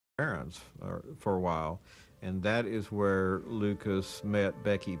parents for a while. And that is where Lucas met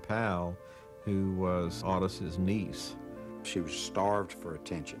Becky Powell, who was Otis's niece. She was starved for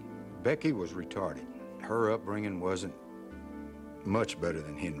attention. Becky was retarded. Her upbringing wasn't much better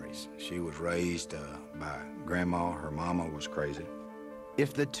than Henry's. She was raised by grandma. Her mama was crazy.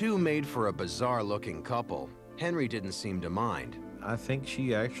 If the two made for a bizarre-looking couple, Henry didn't seem to mind. I think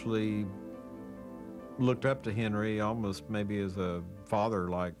she actually looked up to Henry almost maybe as a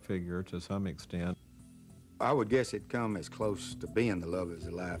father-like figure to some extent. I would guess it'd come as close to being the love of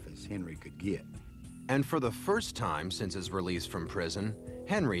his life as Henry could get. And for the first time since his release from prison,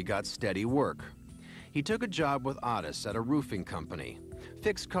 Henry got steady work. He took a job with Otis at a roofing company,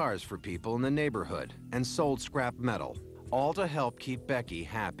 fixed cars for people in the neighborhood, and sold scrap metal, all to help keep Becky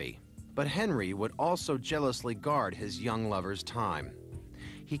happy. But Henry would also jealously guard his young lover's time.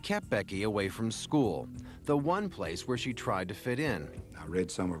 He kept Becky away from school, the one place where she tried to fit in. I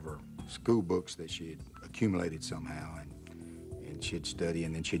read some of her school books that she had accumulated somehow, and she'd study,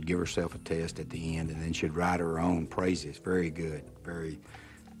 and then she'd give herself a test at the end, and then she'd write her own praises. Very good, very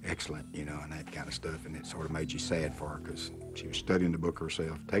excellent, you know, and that kind of stuff. And it sort of made you sad for her because she was studying the book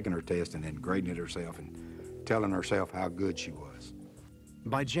herself, taking her test, and then grading it herself and telling herself how good she was.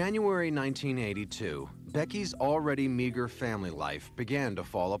 By January 1982, Becky's already meager family life began to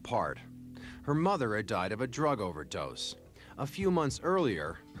fall apart. Her mother had died of a drug overdose. A few months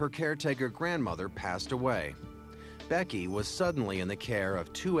earlier, her caretaker grandmother passed away. Becky was suddenly in the care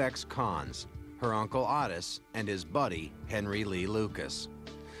of two ex-cons, her Uncle Otis and his buddy, Henry Lee Lucas.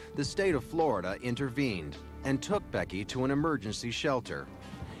 The state of Florida intervened and took Becky to an emergency shelter.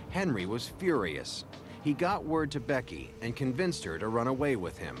 Henry was furious. He got word to Becky and convinced her to run away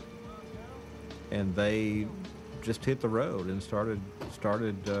with him. And they just hit the road and started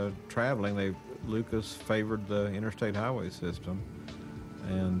traveling. Lucas favored the interstate highway system,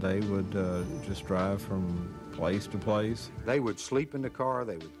 and they would just drive from place to place. They would sleep in the car,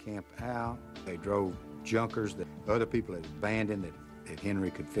 they would camp out, they drove junkers that other people had abandoned that Henry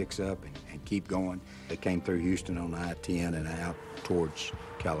could fix up and keep going. They came through Houston on I-10 and out towards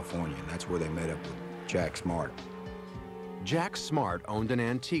California, and that's where they met up with Jack Smart. Jack Smart owned an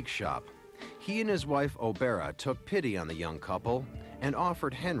antique shop. He and his wife Obera took pity on the young couple and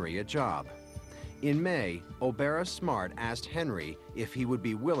offered Henry a job. In May, Obera Smart asked Henry if he would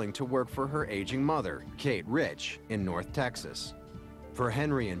be willing to work for her aging mother, Kate Rich, in North Texas. For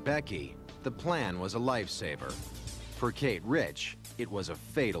Henry and Becky, the plan was a lifesaver. For Kate Rich, it was a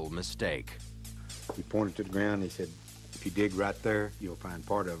fatal mistake. He pointed to the ground. He said, "If you dig right there, you'll find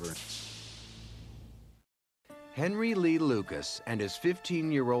part of her." Henry Lee Lucas and his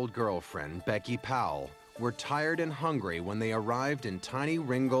 15-year-old girlfriend, Becky Powell, were tired and hungry when they arrived in tiny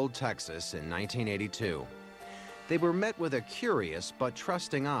Ringgold, Texas in 1982. They were met with a curious but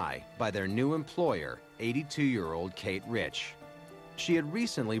trusting eye by their new employer, 82-year-old Kate Rich. She had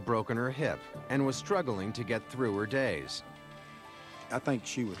recently broken her hip and was struggling to get through her days. I think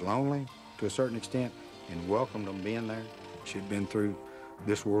she was lonely to a certain extent and welcomed them being there. She'd been through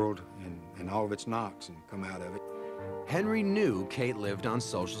this world and all of its knocks and come out of it. Henry knew Kate lived on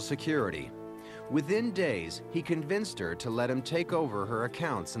Social Security. Within days, he convinced her to let him take over her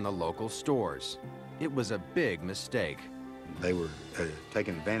accounts in the local stores. It was a big mistake. They were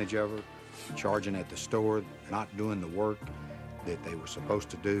taking advantage of her, charging at the store, not doing the work that they were supposed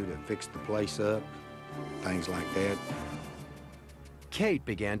to do to fix the place up, things like that. Kate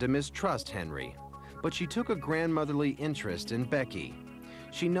began to mistrust Henry, but she took a grandmotherly interest in Becky.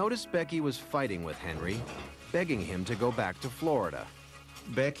 She noticed Becky was fighting with Henry, begging him to go back to Florida.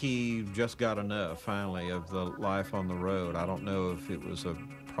 Becky just got enough, finally, of the life on the road. I don't know if it was a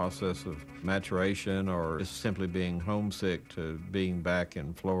process of maturation or just simply being homesick to being back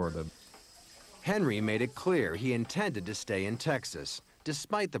in Florida. Henry made it clear he intended to stay in Texas,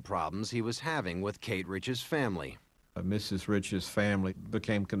 despite the problems he was having with Kate Rich's family. Mrs. Rich's family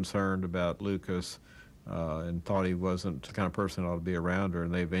became concerned about Lucas and thought he wasn't the kind of person that ought to be around her,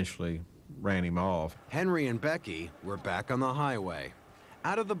 and they eventually ran him off. Henry and Becky were back on the highway.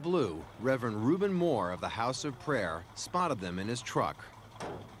 Out of the blue, Reverend Reuben Moore of the House of Prayer spotted them in his truck.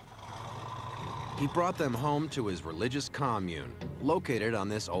 He brought them home to his religious commune, located on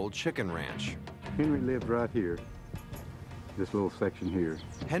this old chicken ranch. Henry lived right here, this little section here.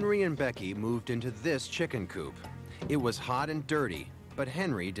 Henry and Becky moved into this chicken coop. It was hot and dirty, but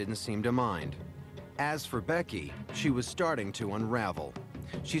Henry didn't seem to mind. As for Becky, she was starting to unravel.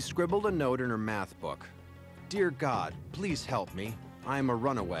 She scribbled a note in her math book. "Dear God, please help me. I am a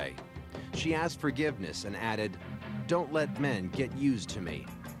runaway." She asked forgiveness and added, "Don't let men get used to me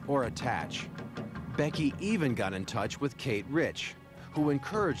or attach." Becky even got in touch with Kate Rich, who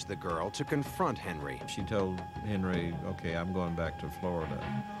encouraged the girl to confront Henry. She told Henry, okay, I'm going back to Florida.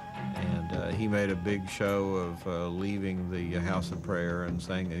 And he made a big show of leaving the house of prayer and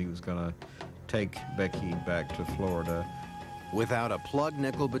saying that he was going to take Becky back to Florida. Without a plug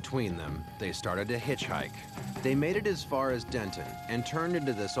nickel between them, they started to hitchhike. They made it as far as Denton and turned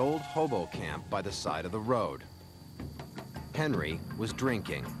into this old hobo camp by the side of the road. Henry was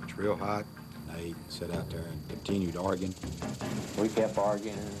drinking. It's real hot. They sat out there and continued arguing. We kept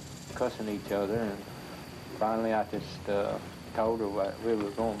arguing and cussing each other, and finally I just told her that we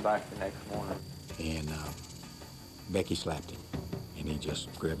were going back the next morning. And Becky slapped him, and he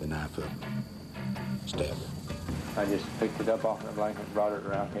just grabbed the knife up and stabbed her. I just picked it up off the blanket and brought it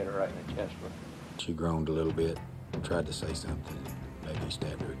around, hit her right in the chest with it. She groaned a little bit, tried to say something, maybe he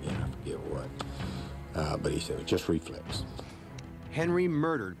stabbed her again, I forget what. But he said it was just reflex. Henry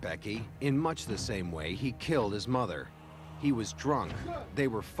murdered Becky in much the same way he killed his mother. He was drunk, they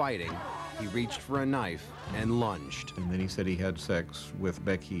were fighting, he reached for a knife and lunged. And then he said he had sex with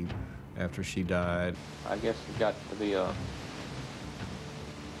Becky after she died. I guess it got to be a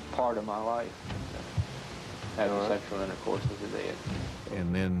part of my life, having sexual intercourse with the dead.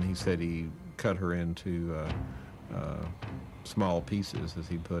 And then he said he cut her into small pieces, as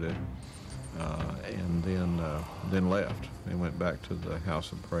he put it, and then left and went back to the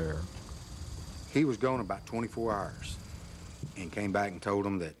house of prayer. He was gone about 24 hours and came back and told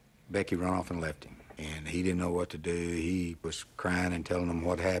them that Becky run off and left him. And he didn't know what to do. He was crying and telling them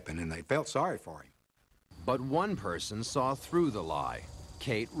what happened, and they felt sorry for him. But one person saw through the lie,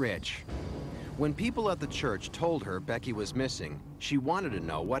 Kate Rich. When people at the church told her Becky was missing, she wanted to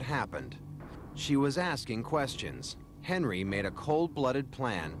know what happened. She was asking questions. Henry made a cold-blooded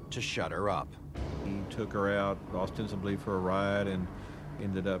plan to shut her up. He took her out ostensibly for a ride and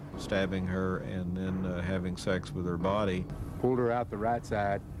ended up stabbing her and then having sex with her body. Pulled her out the right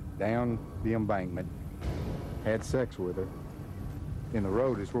side, down the embankment, had sex with her. In the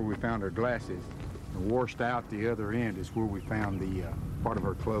road is where we found her glasses. And washed out the other end is where we found the part of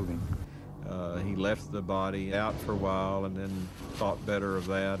her clothing. He left the body out for a while and then thought better of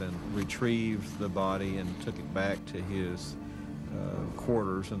that and retrieved the body and took it back to his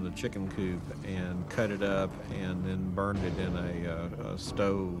quarters in the chicken coop and cut it up and then burned it in a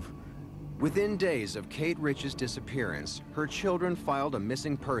stove. Within days of Kate Rich's disappearance, her children filed a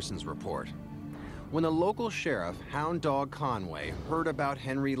missing persons report. When the local sheriff, Hound Dog Conway, heard about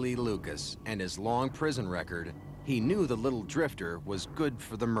Henry Lee Lucas and his long prison record, he knew the little drifter was good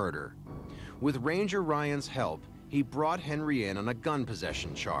for the murder. With Ranger Ryan's help, he brought Henry in on a gun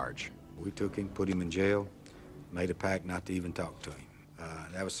possession charge. We took him, put him in jail, made a pact not to even talk to him.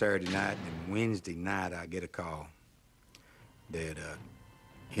 That was Saturday night, and Wednesday night I get a call that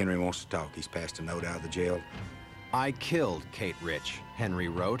Henry wants to talk. He's passed a note out of the jail. I killed Kate Rich, Henry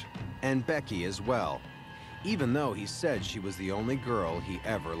wrote, and Becky as well, even though he said she was the only girl he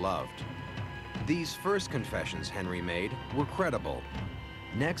ever loved. These first confessions Henry made were credible.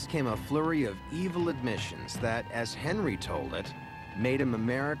 Next came a flurry of evil admissions that, as Henry told it, made him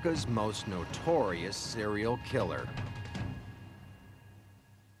America's most notorious serial killer.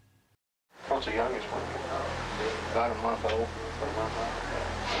 What's the youngest one? About a month old.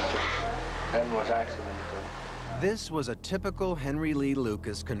 That was accident. This was a typical Henry Lee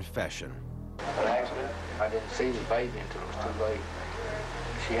Lucas confession. An accident? I didn't see the baby until it was too late.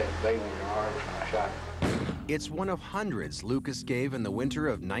 She had the baby in her arms when I shot her. It's one of hundreds Lucas gave in the winter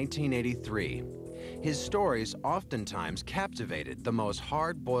of 1983. His stories oftentimes captivated the most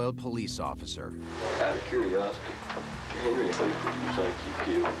hard-boiled police officer. Out of curiosity, Henry, who did you think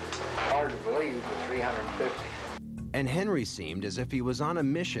you killed? Hard to believe, but 350. And Henry seemed as if he was on a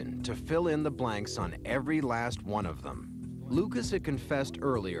mission to fill in the blanks on every last one of them. Lucas had confessed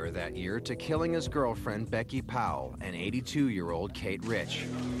earlier that year to killing his girlfriend Becky Powell and 82-year-old Kate Rich.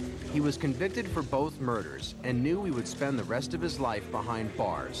 He was convicted for both murders and knew he would spend the rest of his life behind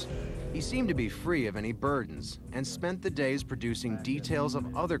bars. He seemed to be free of any burdens and spent the days producing details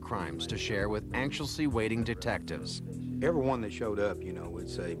of other crimes to share with anxiously waiting detectives. Everyone that showed up, you know, would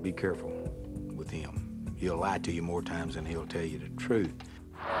say, be careful with him. He'll lie to you more times than he'll tell you the truth.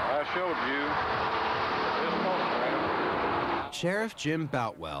 I showed you this photograph. Sheriff Jim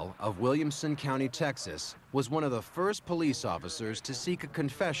Boutwell of Williamson County, Texas, was one of the first police officers to seek a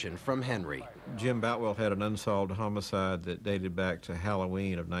confession from Henry. Jim Boutwell had an unsolved homicide that dated back to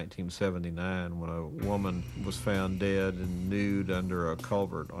Halloween of 1979 when a woman was found dead and nude under a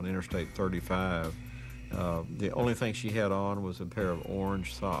culvert on Interstate 35. The only thing she had on was a pair of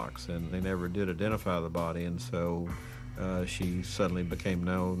orange socks, and they never did identify the body, and so she suddenly became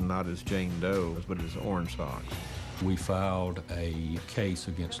known not as Jane Doe, but as Orange Socks. We filed a case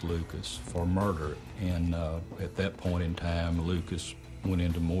against Lucas for murder, and at that point in time, Lucas went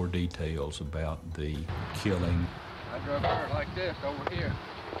into more details about the killing. I drove her like this over here.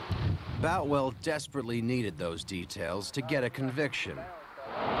 Boutwell desperately needed those details to get a conviction.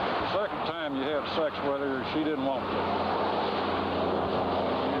 The second time you had sex with her, she didn't want to.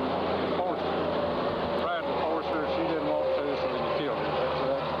 You forced her. Tried to force her, she didn't want to, so you killed her. That's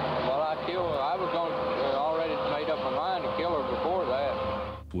it. Well, I killed her. I was going to already made up my mind to kill her before that.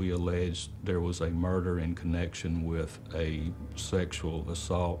 We alleged there was a murder in connection with a sexual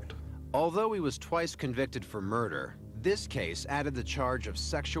assault. Although he was twice convicted for murder, this case added the charge of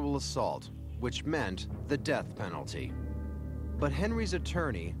sexual assault, which meant the death penalty. But Henry's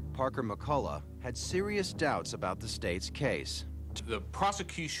attorney, Parker McCullough, had serious doubts about the state's case. The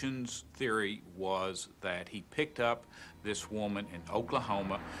prosecution's theory was that he picked up this woman in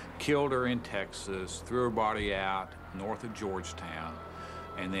Oklahoma, killed her in Texas, threw her body out north of Georgetown,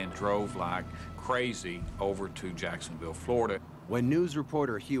 and then drove like crazy over to Jacksonville, Florida. When news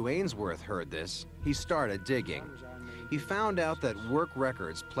reporter Hugh Ainsworth heard this, he started digging. He found out that work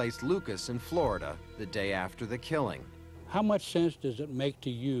records placed Lucas in Florida the day after the killing. How much sense does it make to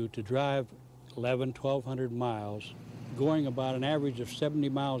you to drive 1,200 miles, going about an average of 70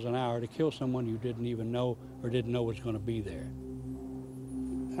 miles an hour to kill someone you didn't even know or didn't know was going to be there?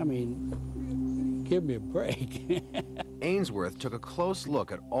 I mean, give me a break. Ainsworth took a close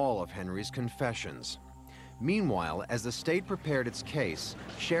look at all of Henry's confessions. Meanwhile, as the state prepared its case,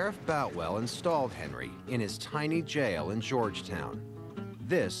 Sheriff Boutwell installed Henry in his tiny jail in Georgetown.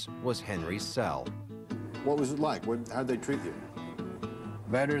 This was Henry's cell. What was it like? How'd they treat you?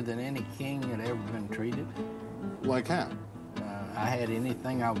 Better than any king had ever been treated. Like how? I had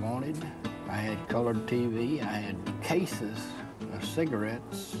anything I wanted. I had colored TV. I had cases of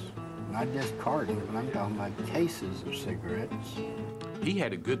cigarettes, not just cartons, but I'm talking about cases of cigarettes. He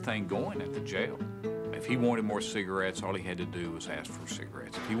had a good thing going at the jail. If he wanted more cigarettes, all he had to do was ask for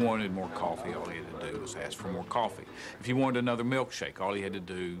cigarettes. If he wanted more coffee, all he had to do was ask for more coffee. If he wanted another milkshake, all he had to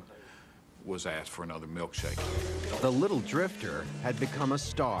do was ask for another milkshake. The little drifter had become a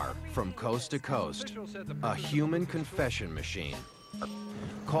star from coast to coast, a human confession machine.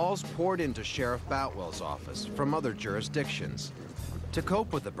 Calls poured into Sheriff Boutwell's office from other jurisdictions. To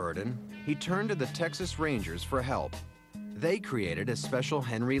cope with the burden, he turned to the Texas Rangers for help. They created a special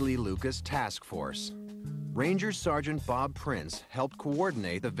Henry Lee Lucas task force. Ranger Sergeant Bob Prince helped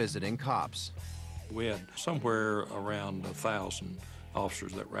coordinate the visiting cops. We had somewhere around 1,000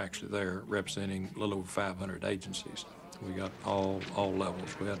 officers that were actually there representing a little over 500 agencies. We got all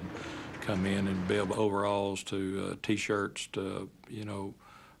levels. We had them come in and bib overalls to T-shirts to,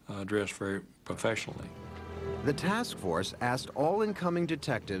 dress very professionally. The task force asked all incoming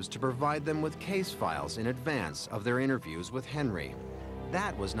detectives to provide them with case files in advance of their interviews with Henry.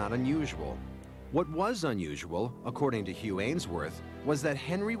 That was not unusual. What was unusual, according to Hugh Ainsworth, was that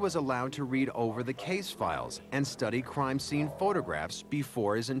Henry was allowed to read over the case files and study crime scene photographs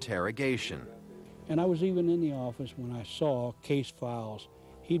before his interrogation. And I was even in the office when I saw case files.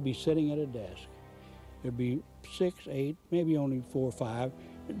 He'd be sitting at a desk. There'd be 6, 8, maybe only 4 or 5,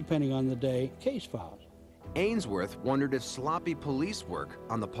 depending on the day, case files. Ainsworth wondered if sloppy police work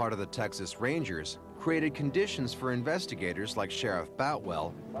on the part of the Texas Rangers created conditions for investigators like Sheriff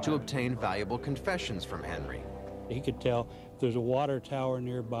Boutwell to obtain valuable confessions from Henry. He could tell if there's a water tower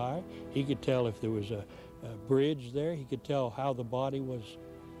nearby. He could tell if there was a bridge there. He could tell how the body was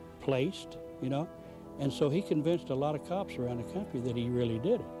placed, And so he convinced a lot of cops around the country that he really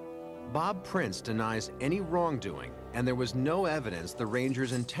did it. Bob Prince denies any wrongdoing, and there was no evidence the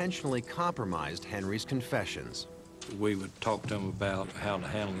Rangers intentionally compromised Henry's confessions. We would talk to him about how to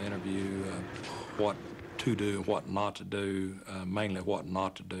handle the interview, what to do, what not to do, mainly what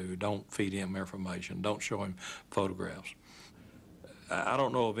not to do. Don't feed him information. Don't show him photographs. I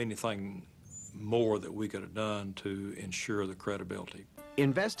don't know of anything more that we could have done to ensure the credibility.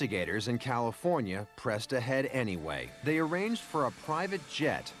 Investigators in California pressed ahead anyway. They arranged for a private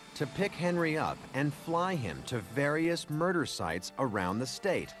jet to pick Henry up and fly him to various murder sites around the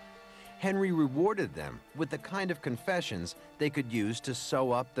state. Henry rewarded them with the kind of confessions they could use to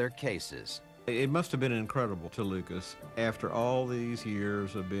sew up their cases. It must have been incredible to Lucas. After all these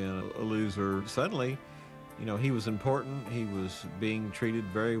years of being a loser, suddenly, he was important. He was being treated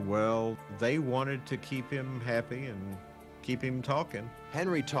very well. They wanted to keep him happy and keep him talking.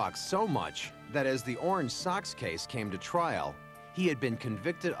 Henry talked so much that as the Orange Sox case came to trial, he had been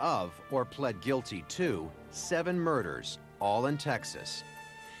convicted of or pled guilty to 7 murders, all in Texas.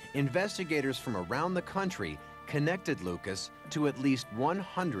 Investigators from around the country connected Lucas to at least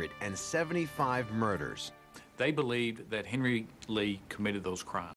 175 murders. They believed that Henry Lee committed those crimes.